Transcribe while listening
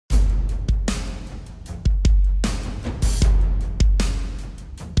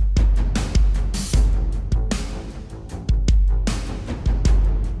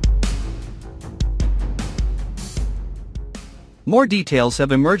More details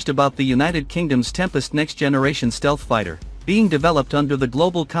have emerged about the United Kingdom's Tempest next-generation stealth fighter, being developed under the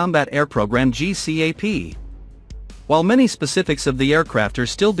Global Combat Air Programme (GCAP). While many specifics of the aircraft are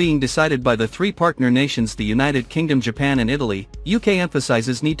still being decided by the three partner nations, the United Kingdom, Japan and Italy, UK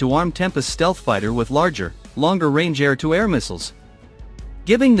emphasizes need to arm Tempest stealth fighter with larger, longer-range air-to-air missiles.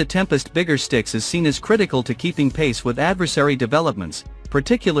 Giving the Tempest bigger sticks is seen as critical to keeping pace with adversary developments,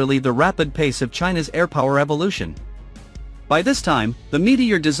 particularly the rapid pace of China's air power evolution. By this time, the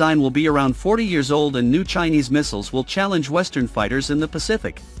Meteor design will be around 40 years old and new Chinese missiles will challenge Western fighters in the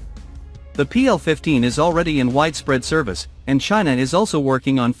Pacific. The PL-15 is already in widespread service, and China is also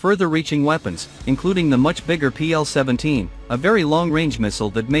working on further-reaching weapons, including the much bigger PL-17, a very long-range missile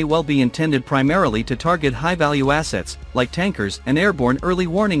that may well be intended primarily to target high-value assets, like tankers and airborne early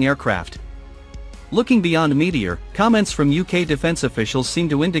warning aircraft. Looking beyond Meteor, comments from UK defence officials seem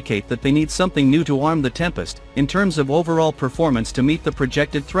to indicate that they need something new to arm the Tempest, in terms of overall performance to meet the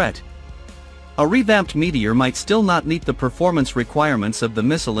projected threat. A revamped Meteor might still not meet the performance requirements of the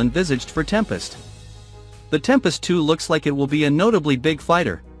missile envisaged for Tempest. The Tempest 2 looks like it will be a notably big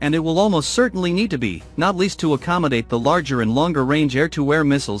fighter, and it will almost certainly need to be, not least to accommodate the larger and longer-range air-to-air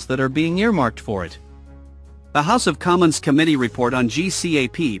missiles that are being earmarked for it. The House of Commons Committee report on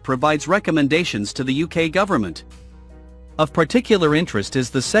GCAP provides recommendations to the UK government. Of particular interest is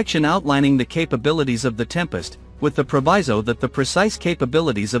the section outlining the capabilities of the Tempest, with the proviso that the precise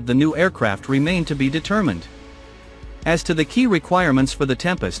capabilities of the new aircraft remain to be determined. As to the key requirements for the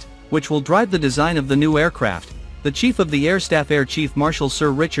Tempest, which will drive the design of the new aircraft, the Chief of the Air Staff Air Chief Marshal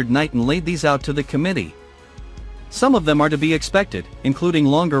Sir Richard Knighton laid these out to the committee. Some of them are to be expected, including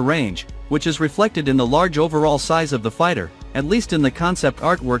longer range, which is reflected in the large overall size of the fighter, at least in the concept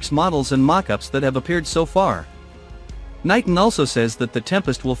artworks, models and mock-ups that have appeared so far. Knighton also says that the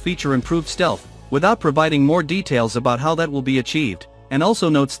Tempest will feature improved stealth, without providing more details about how that will be achieved, and also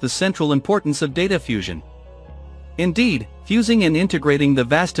notes the central importance of data fusion. Indeed, fusing and integrating the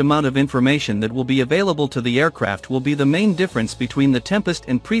vast amount of information that will be available to the aircraft will be the main difference between the Tempest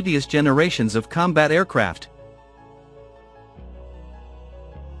and previous generations of combat aircraft.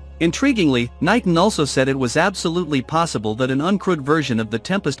 Intriguingly, Knighton also said it was absolutely possible that an uncrewed version of the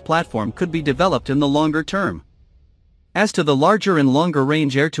Tempest platform could be developed in the longer term. As to the larger and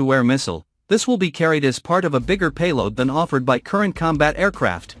longer-range air-to-air missile, this will be carried as part of a bigger payload than offered by current combat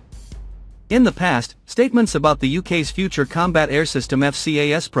aircraft. In the past, statements about the UK's Future Combat Air System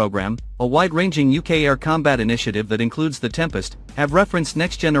 (FCAS) program, a wide-ranging UK air combat initiative that includes the Tempest, have referenced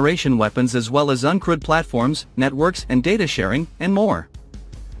next-generation weapons as well as uncrewed platforms, networks and data sharing, and more.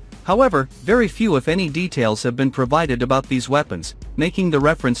 However, very few if any details have been provided about these weapons, making the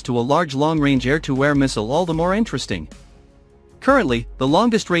reference to a large long-range air-to-air missile all the more interesting. Currently, the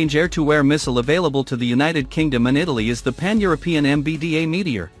longest-range air-to-air missile available to the United Kingdom and Italy is the Pan-European MBDA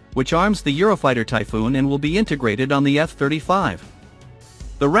Meteor, which arms the Eurofighter Typhoon and will be integrated on the F-35.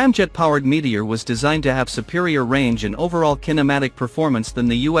 The ramjet-powered Meteor was designed to have superior range and overall kinematic performance than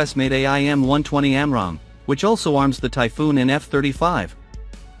the US-made AIM-120 AMRAAM, which also arms the Typhoon and F-35.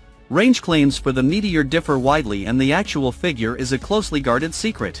 Range claims for the Meteor differ widely and the actual figure is a closely guarded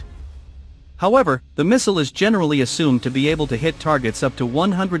secret. However, the missile is generally assumed to be able to hit targets up to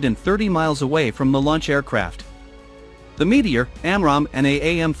 130 miles away from the launch aircraft. The Meteor, AMRAAM and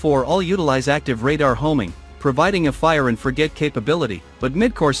AAM-4 all utilize active radar homing, providing a fire-and-forget capability, but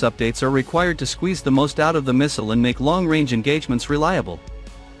mid-course updates are required to squeeze the most out of the missile and make long-range engagements reliable.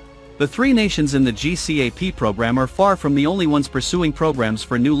 The three nations in the GCAP program are far from the only ones pursuing programs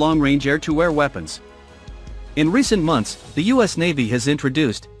for new long-range air-to-air weapons. In recent months, the US Navy has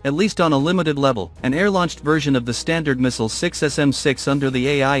introduced, at least on a limited level, an air-launched version of the Standard Missile 6SM-6 under the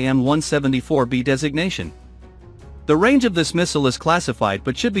AIM-174B designation. The range of this missile is classified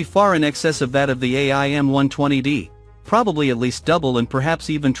but should be far in excess of that of the AIM-120D, probably at least double and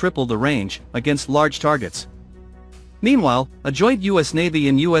perhaps even triple the range, against large targets. Meanwhile, a joint US Navy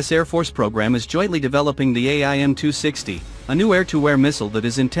and US Air Force program is jointly developing the AIM-260, a new air-to-air missile that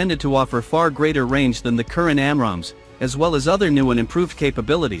is intended to offer far greater range than the current AMRAAMs, as well as other new and improved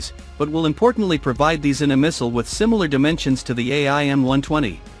capabilities, but will importantly provide these in a missile with similar dimensions to the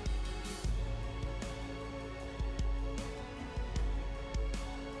AIM-120.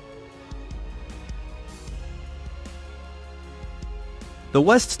 The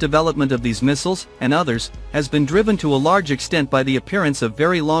West's development of these missiles, and others, has been driven to a large extent by the appearance of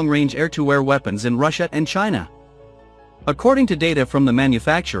very long-range air-to-air weapons in Russia and China. According to data from the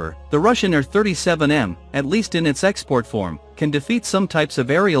manufacturer, the Russian Ir-37M, at least in its export form, can defeat some types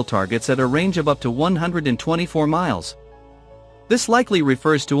of aerial targets at a range of up to 124 miles. This likely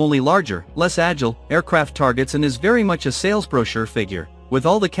refers to only larger, less agile, aircraft targets and is very much a sales brochure figure, with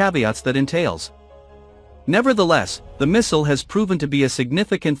all the caveats that entails. Nevertheless, the missile has proven to be a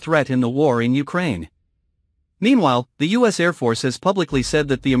significant threat in the war in Ukraine. Meanwhile, the U.S. Air Force has publicly said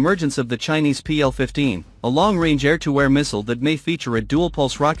that the emergence of the Chinese PL-15, a long-range air-to-air missile that may feature a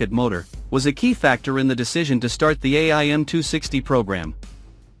dual-pulse rocket motor, was a key factor in the decision to start the AIM-260 program.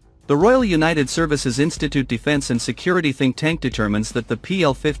 The Royal United Services Institute Defense and Security think tank determines that the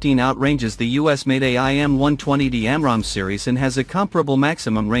PL-15 outranges the US-made AIM-120D AMRAAM series and has a comparable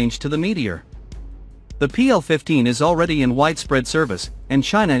maximum range to the Meteor. The PL-15 is already in widespread service, and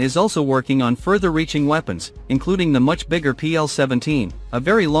China is also working on further-reaching weapons, including the much bigger PL-17, a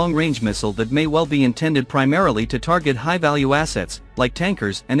very long-range missile that may well be intended primarily to target high-value assets, like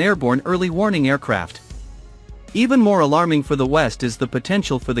tankers and airborne early warning aircraft. Even more alarming for the West is the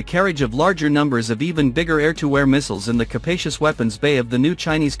potential for the carriage of larger numbers of even bigger air-to-air missiles in the capacious weapons bay of the new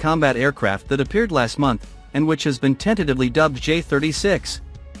Chinese combat aircraft that appeared last month, and which has been tentatively dubbed J-36.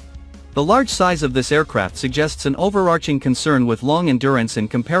 The large size of this aircraft suggests an overarching concern with long endurance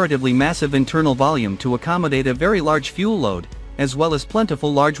and comparatively massive internal volume to accommodate a very large fuel load, as well as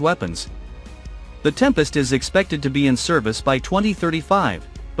plentiful large weapons. The Tempest is expected to be in service by 2035,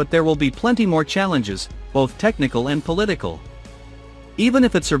 but there will be plenty more challenges, both technical and political. Even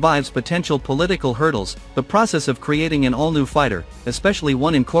if it survives potential political hurdles, the process of creating an all-new fighter, especially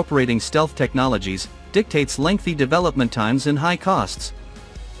one incorporating stealth technologies, dictates lengthy development times and high costs.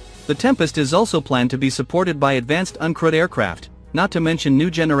 The Tempest is also planned to be supported by advanced uncrewed aircraft, not to mention new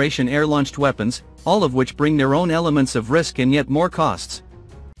generation air-launched weapons, all of which bring their own elements of risk and yet more costs.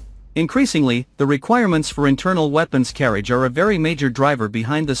 Increasingly, the requirements for internal weapons carriage are a very major driver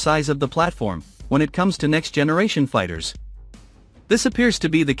behind the size of the platform, when it comes to next-generation fighters. This appears to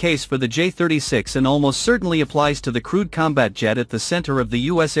be the case for the J-36 and almost certainly applies to the crewed combat jet at the center of the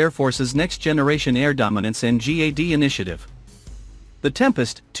U.S. Air Force's Next-Generation Air Dominance (NGAD) initiative. The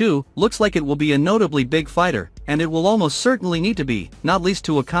Tempest, too, looks like it will be a notably big fighter, and it will almost certainly need to be, not least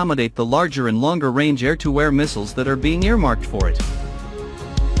to accommodate the larger and longer-range air-to-air missiles that are being earmarked for it.